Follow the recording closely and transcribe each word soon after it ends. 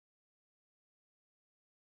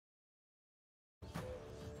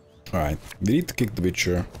Alright, we need to kick the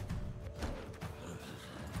Witcher.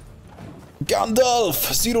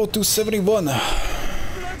 Gandalf 0271.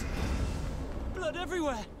 Blood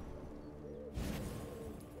everywhere.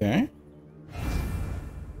 Okay.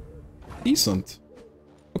 Decent.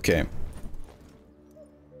 Okay.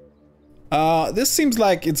 This seems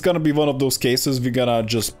like it's gonna be one of those cases we're gonna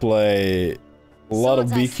just play a lot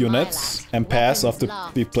of weak units and pass after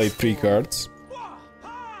we play 3 cards.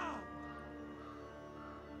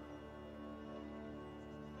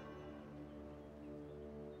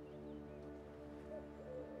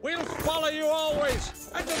 We'll follow you always.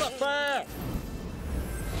 Into the fair.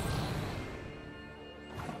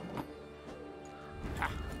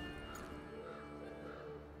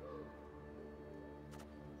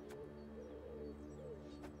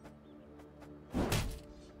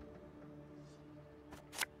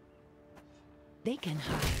 They can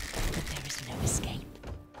hide, but there is no escape.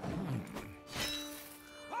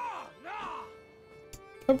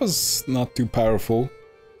 That was not too powerful.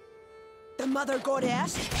 The mother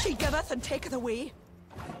goddess, she giveth and taketh away.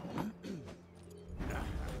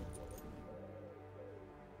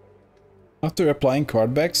 After applying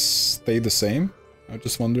card backs, stay the same. I'm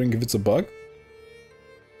just wondering if it's a bug.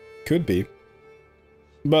 Could be.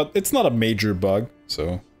 But it's not a major bug,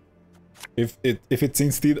 so... If it's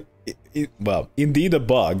instead... well, indeed a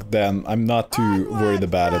bug, then I'm not too worried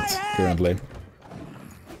about it currently.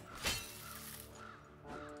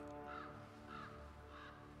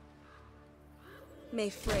 May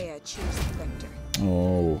Freya choose the victor.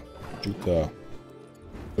 Oh, Juta.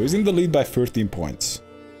 So he's in the lead by 13 points.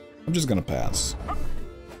 I'm just gonna pass.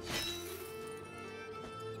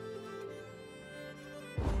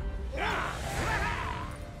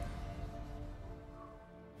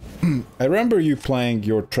 I remember you playing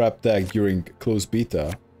your trap deck during closed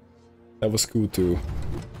beta. That was cool too.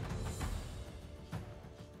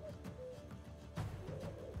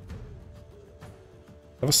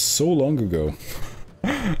 That was so long ago.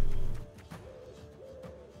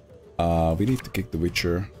 We need to kick the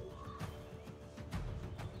Witcher.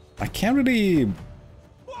 I can't really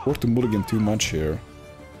afford to mulligan too much here.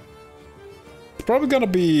 It's probably gonna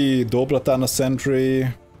be Doblatana Sentry.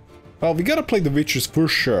 Well, we gotta play the Witchers for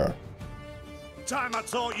sure. Time I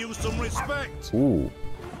taught you some respect. Ooh.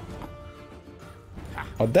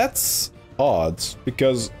 Oh, that's odd,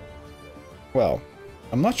 because... well,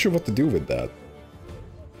 I'm not sure what to do with that.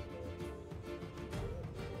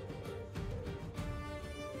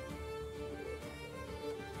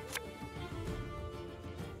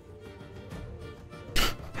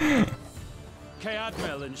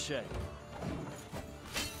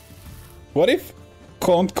 What if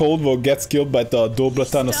Count Coldwell gets killed by the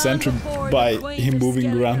Doblatana Sentry by him moving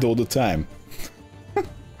around all the time?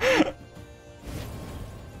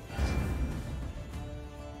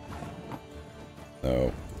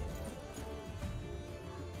 No.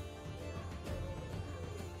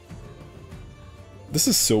 This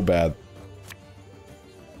is so bad.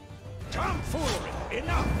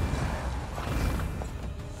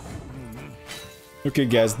 Okay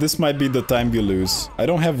guys, this might be the time we lose. I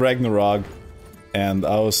don't have Ragnarok, and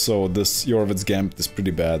also this Jorvit's Gambit is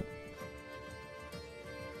pretty bad.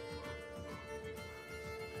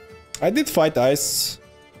 I did fight ice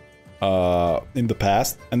in the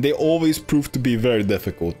past, and they always proved to be very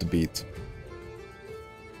difficult to beat.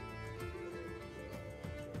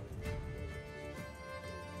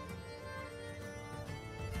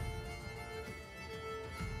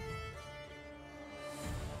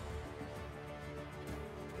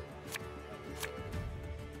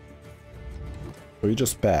 So you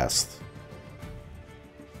just passed.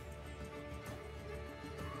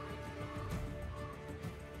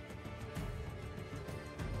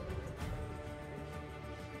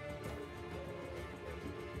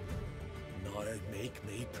 Na'd make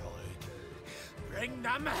me proud. Bring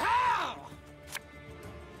them hell!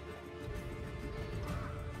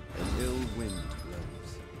 An ill wind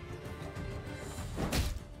blows.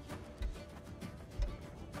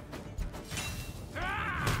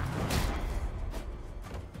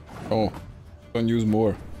 Oh, don't use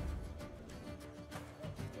more.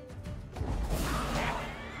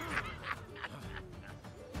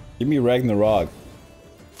 Give me Ragnarok.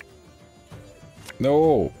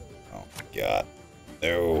 No. Oh my god.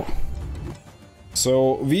 No.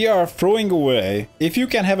 So we are throwing away. If you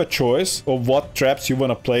can have a choice of what traps you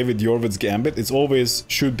want to play with Jorvit's Gambit, it's always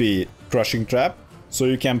should be Crushing Trap. So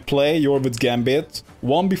you can play Jorvit's Gambit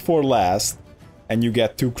one before last, and you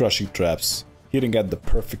get 2 Crushing Traps. Hitting at the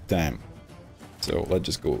perfect time. So let's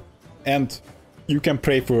just go. And you can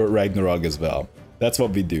pray for Ragnarok as well. That's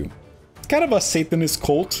what we do. It's kind of a Satanist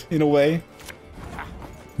cult in a way.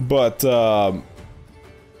 But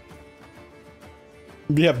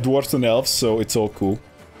we have dwarves and elves, so it's all cool.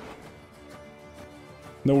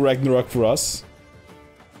 No Ragnarok for us.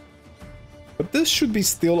 But this should be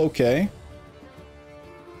still okay.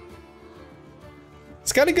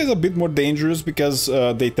 Skellige is a bit more dangerous because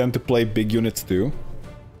they tend to play big units too.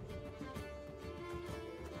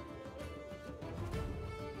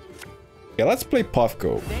 Yeah, let's play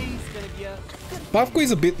Puffco. Puffco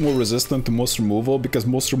is a bit more resistant to most removal because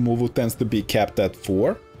most removal tends to be capped at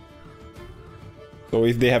 4. So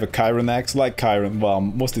if they have a Chiron Axe, like Chiron, well,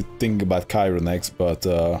 I'm mostly thinking about Chiron Axe, but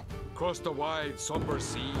Across the wide, somber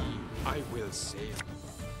sea, I will sail.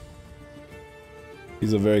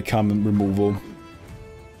 he's a very common removal.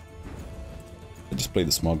 I just play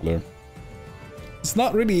the Smuggler. It's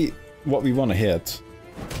not really what we want to hit.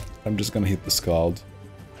 I'm just gonna hit the Scald.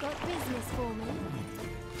 Got business for me?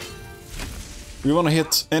 We want to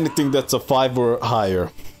hit anything that's a 5 or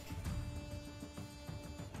higher.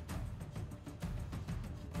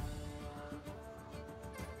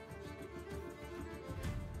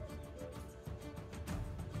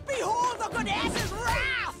 Behold the good ass's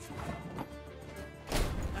wrath!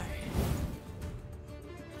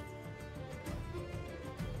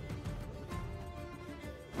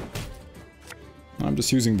 I'm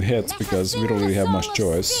just using the hits because we don't really have much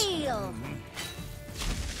choice.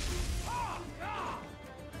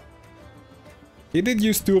 He did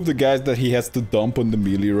use 2 of the guys that he has to dump on the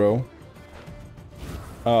melee row.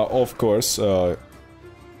 Of course,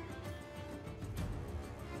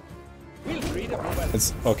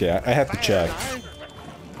 it's okay, I have to check.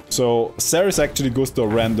 So, Ceres actually goes to a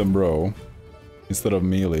random row instead of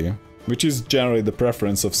melee, which is generally the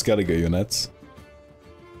preference of Skellige units.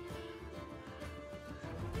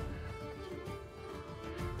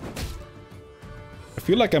 I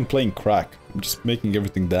feel like I'm playing crack. I'm just making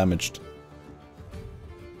everything damaged.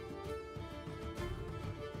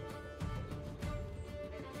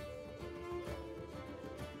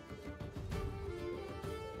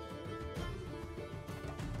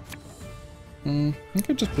 I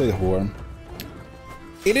could just play the Horn.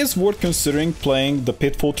 It is worth considering playing the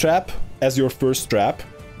Pitfall Trap as your first trap,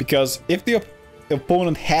 because if the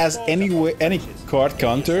opponent has any card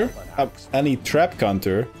counter, any trap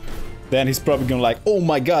counter, then he's probably gonna like, oh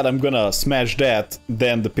my god, I'm gonna smash that,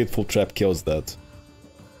 then the Pitfall Trap kills that.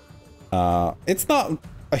 It's not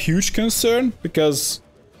a huge concern, because,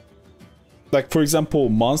 like, for example,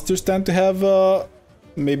 monsters tend to have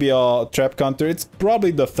maybe a trap counter. It's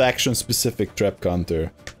probably the faction-specific trap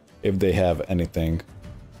counter, if they have anything.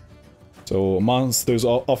 So monsters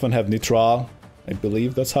often have Nitral, I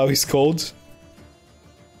believe that's how he's called.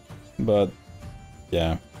 But,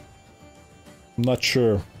 yeah. I'm not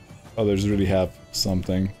sure others really have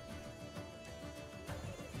something.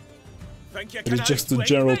 It is just a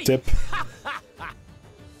general tip.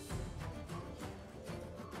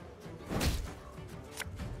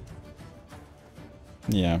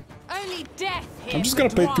 Yeah. Only death here I'm just gonna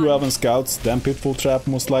play 2 Elven Scouts, then Pitfall Trap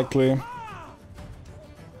most likely.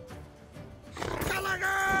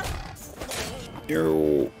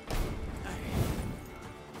 Yo.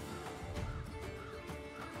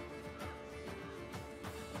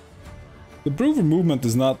 The Brouver movement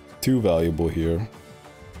is not too valuable here.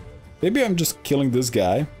 Maybe I'm just killing this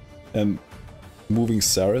guy and moving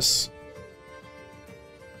Ceres.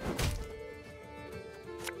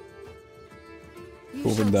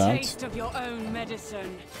 Over that. Taste of your own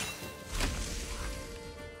medicine.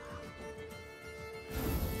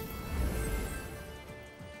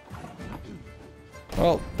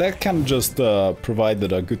 Well, that kind of just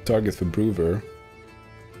provided a good target for Brouver.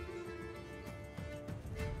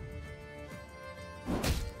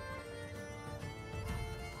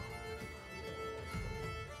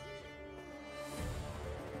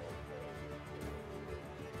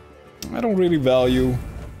 I don't really value,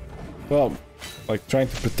 well, like trying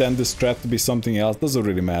to pretend this strat to be something else doesn't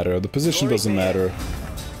really matter. The position doesn't matter.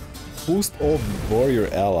 Boost all warrior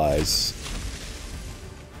allies.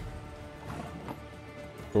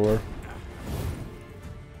 Sure.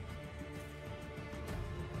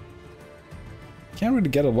 Can't really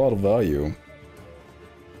get a lot of value.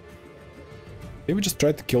 Maybe just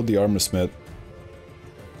try to kill the armor smith.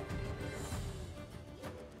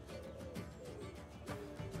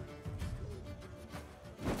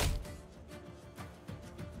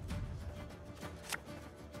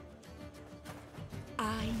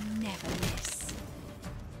 I never miss.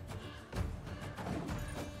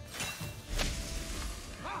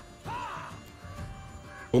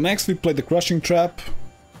 So next we play the crushing trap.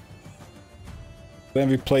 Then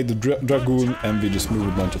we play the dragoon and we just move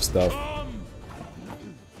a bunch of stuff.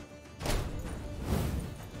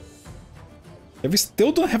 Yeah, we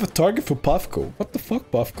still don't have a target for Puffco. What the fuck,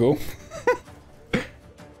 Puffco?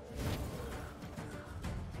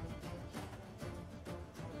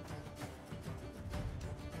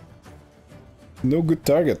 No good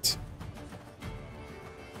target.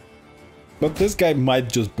 But this guy might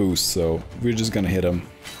just boost, so we're just gonna hit him.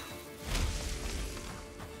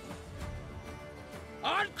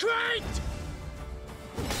 On crate!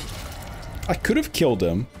 I could have killed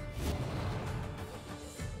him.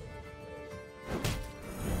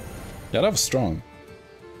 Yeah, that was strong.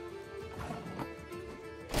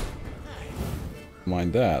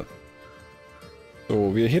 Mind that. So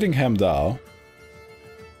we're hitting Hamdal.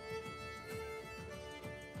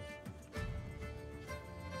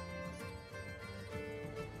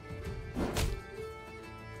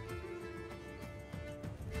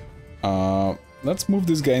 Let's move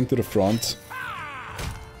this guy into the front.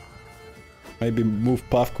 Maybe move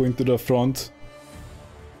Puffco into the front.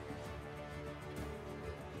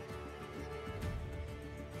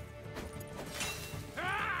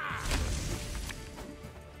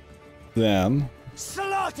 Then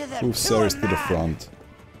move Ceres to the front.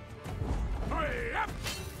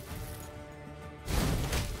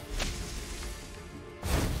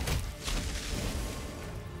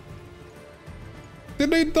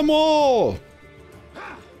 Delete them all!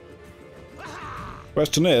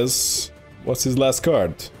 Question is, what's his last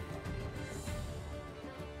card?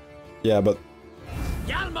 Yeah, but...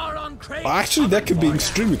 Actually, that could be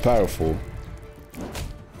extremely powerful.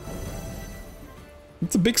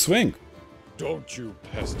 It's a big swing. Don't you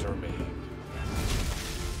pester me.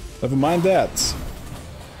 Never mind that.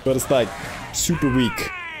 But it's like super weak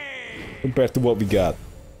compared to what we got.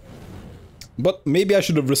 But maybe I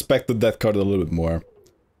should have respected that card a little bit more.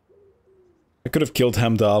 I could have killed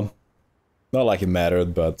Hamdal. Not like it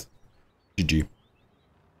mattered, but GG.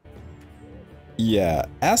 Yeah,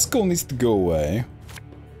 Askel needs to go away.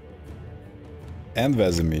 And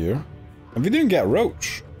Vesemir. And we didn't get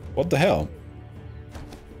Roach. What the hell?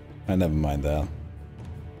 I never mind that.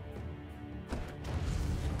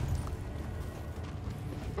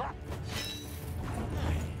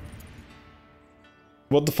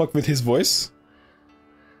 What the fuck with his voice?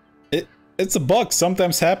 It's a bug,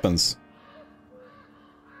 sometimes happens.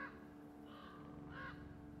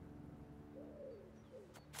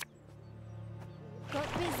 Got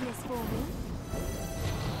business for me?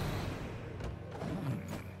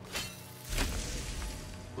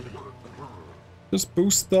 Just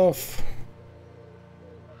boost stuff.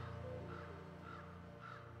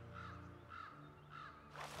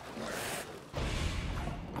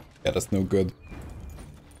 Yeah, that's no good.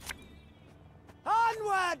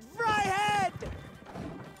 Onward, Fryhead!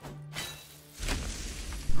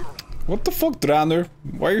 What the fuck, Draner?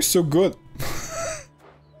 Why are you so good?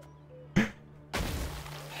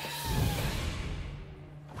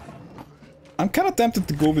 I'm kinda tempted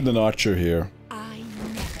to go with an archer here. I never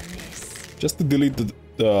miss. Just to delete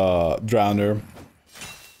the Drowner.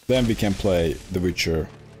 Then we can play the Witcher.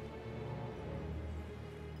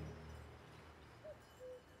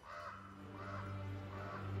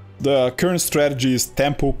 The current strategy is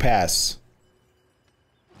tempo pass.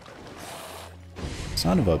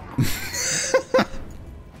 Son of a...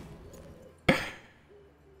 Okay,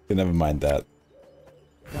 never mind that.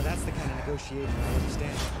 Now that's the kind of negotiating I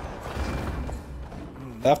understand.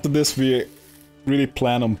 After this we really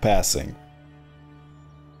plan on passing.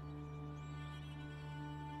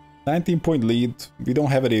 19-point lead. We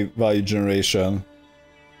don't have any value generation.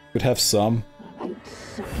 Could have some.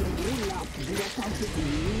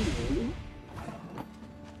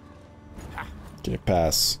 Okay,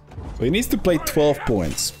 pass. So he needs to play 12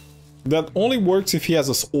 points. That only works if he has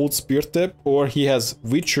an old spear tip or he has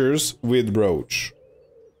Witchers with Roach.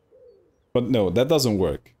 But no, that doesn't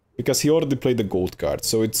work. Because he already played the gold card.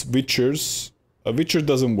 So it's Witchers. A Witcher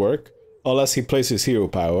doesn't work unless he plays his hero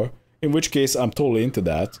power. In which case I'm totally into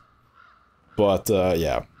that. But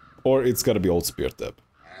yeah. Or it's gotta be old spear tip.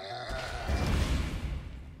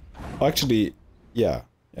 Actually, yeah.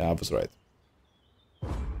 Yeah, I was right.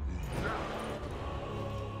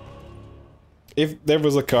 If there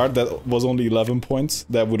was a card that was only 11 points,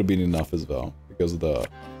 that would have been enough as well. Because of the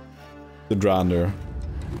Drowner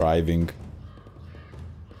driving.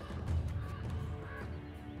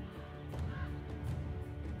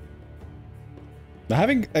 Now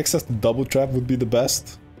having access to double trap would be the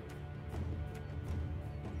best.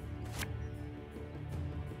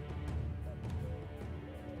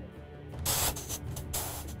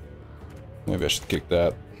 Maybe I should kick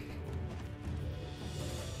that.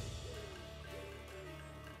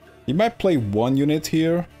 He might play one unit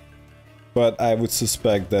here, but I would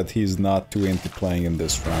suspect that he's not too into playing in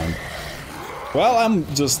this round. Well, I'm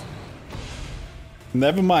just...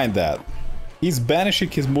 Never mind that. He's banishing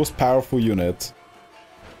his most powerful unit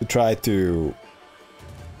to try to...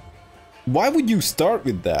 Why would you start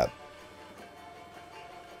with that?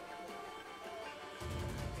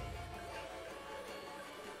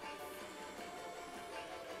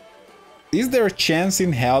 Is there a chance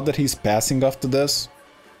in hell that he's passing after this?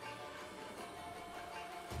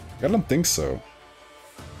 I don't think so.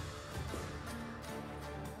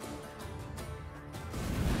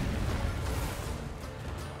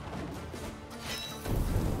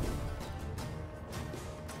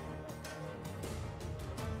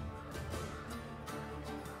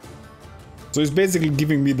 So he's basically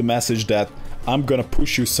giving me the message that I'm gonna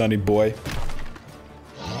push you, sonny boy.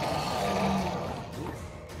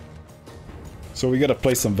 So we gotta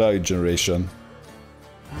play some value generation.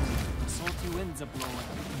 Salty winds are blowing.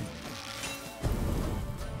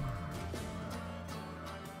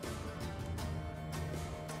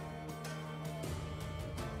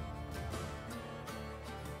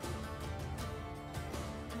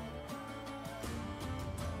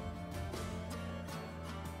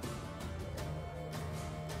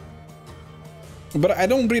 But I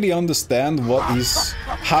don't really understand what is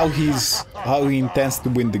how he intends to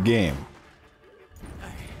win the game.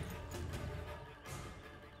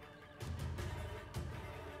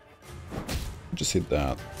 Just hit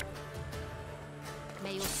that.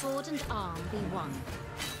 May your sword and arm be one.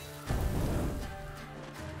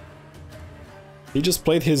 He just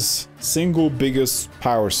played his single biggest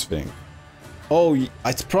power swing. Oh,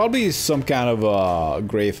 it's probably some kind of a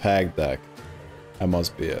Grave Hag deck. That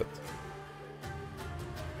must be it.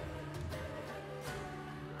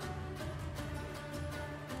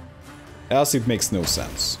 Else it makes no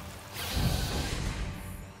sense.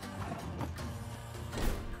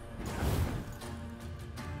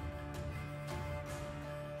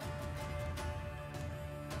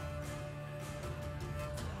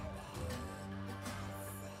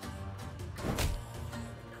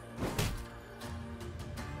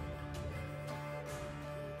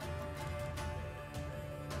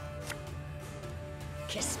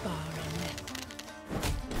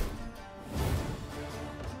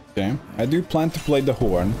 Okay, I do plan to play the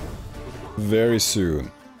horn very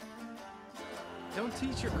soon. Don't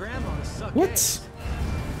teach your grandma to suck What? eggs.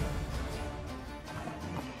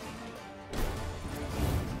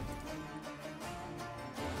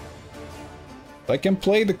 I can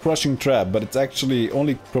play the crushing trap, but it actually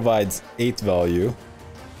only provides 8 value.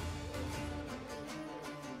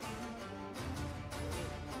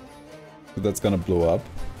 So that's gonna blow up.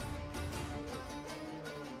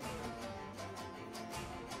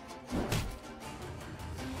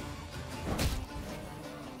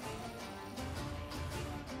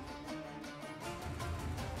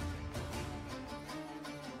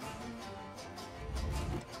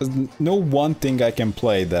 There's no one thing I can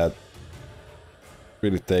play that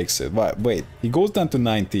really takes it. Wait, he goes down to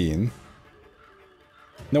 19.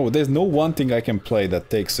 No, there's no one thing I can play that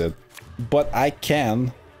takes it. But I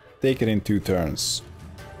can take it in 2 turns.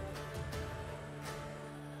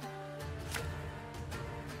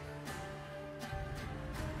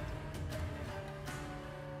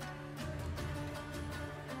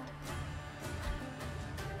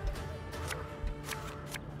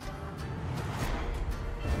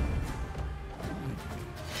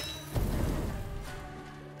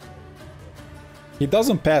 He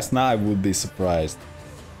doesn't pass now, I would be surprised.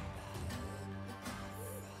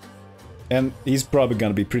 And he's probably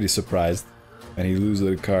gonna be pretty surprised when he loses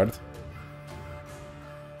the card.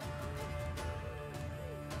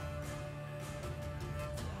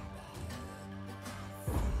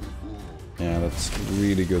 Yeah, that's a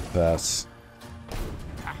really good pass.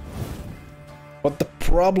 But the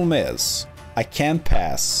problem is, I can't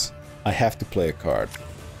pass. I have to play a card.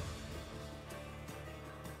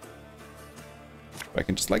 I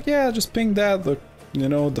can just like, yeah, just ping that, you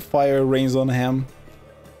know, the fire rains on him.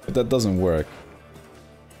 But that doesn't work.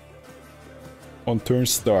 On turn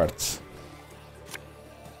start.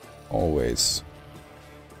 Always.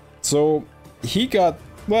 So, he got,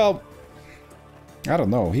 well, I don't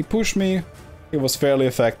know, he pushed me. It was fairly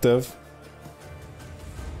effective.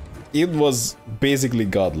 It was basically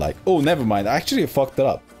godlike. Oh, never mind, actually I fucked it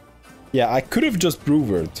up. Yeah, I could have just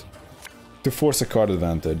Brouvered to force a card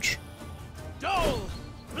advantage.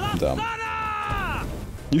 Dumb.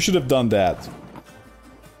 You should have done that.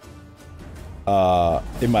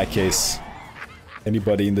 In my case.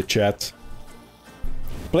 Anybody in the chat?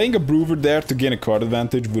 Playing a Brouver there to gain a card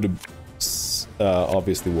advantage would have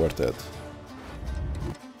obviously worth it.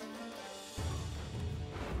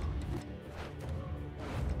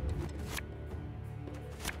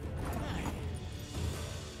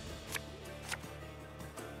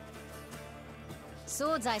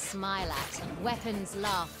 Swords I smile at, weapons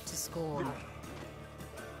laugh to scorn.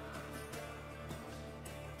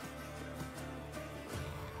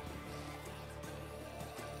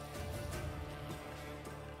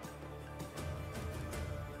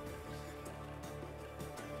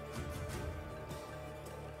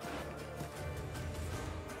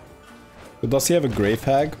 But does he have a grave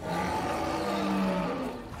hag?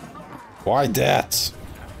 Why that?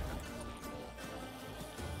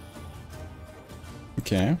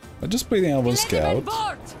 Okay, I just played the Elven Scout.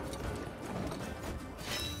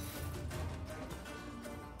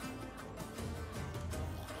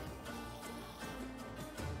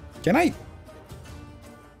 Can I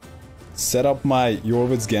set up my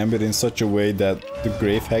Yorwit's Gambit in such a way that the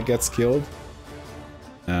grave hag gets killed?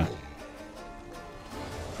 Yeah.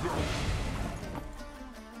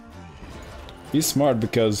 He's smart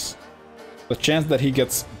because the chance that he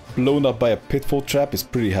gets blown up by a pitfall trap is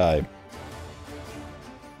pretty high.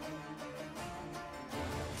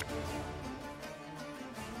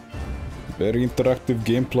 Very interactive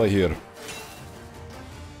gameplay here.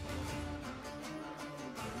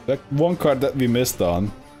 That one card that we missed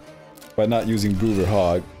on by not using Brouver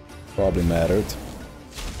Hog probably mattered.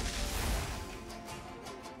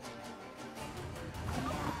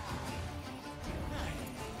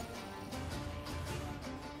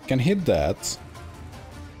 Can hit that.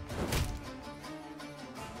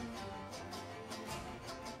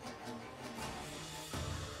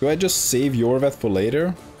 Do I just save Yorvet for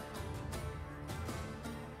later?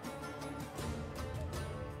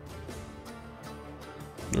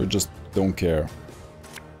 Or just don't care?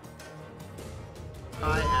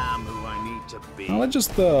 I am who I need to be. Now let's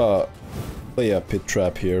just play a pit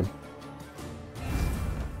trap here.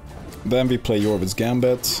 Then we play Yorvit's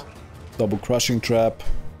Gambit, double crushing trap.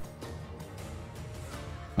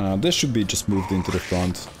 This should be just moved into the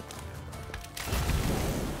front.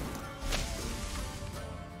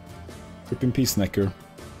 Rip in peace, Necker.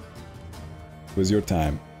 It was your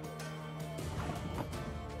time.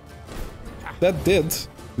 That did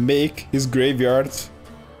make his graveyard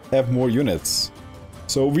have more units.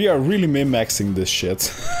 So we are really min-maxing this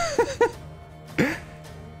shit.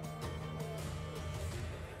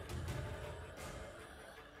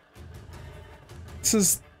 This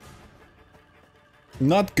is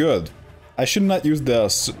not good. I should not use the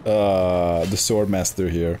Swordmaster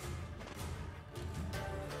here.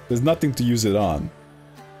 There's nothing to use it on.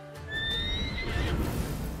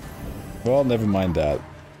 Well, never mind that.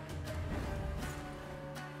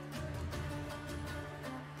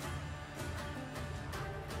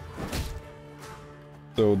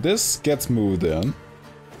 So this gets moved in.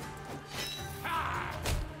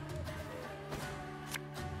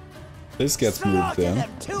 This gets moved in.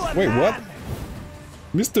 Wait, what?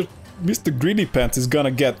 Mr. Greedy Pants is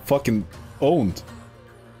gonna get fucking owned.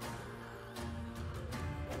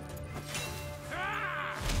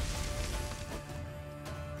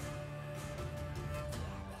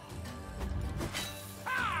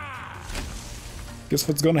 Guess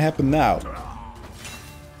what's gonna happen now?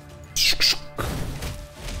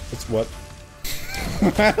 That's what?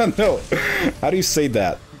 I don't know. How do you say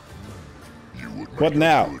that? What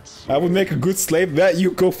now? I would make a good slave? That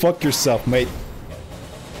you go fuck yourself, mate.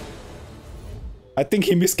 I think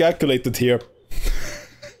he miscalculated here.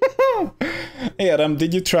 Hey Adam,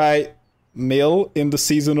 did you try Mill in the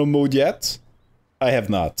seasonal mode yet? I have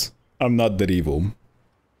not. I'm not that evil.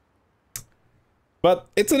 But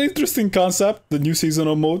it's an interesting concept, the new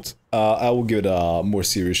seasonal mode. I will give it a more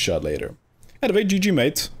serious shot later. Anyway, GG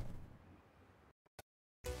mate.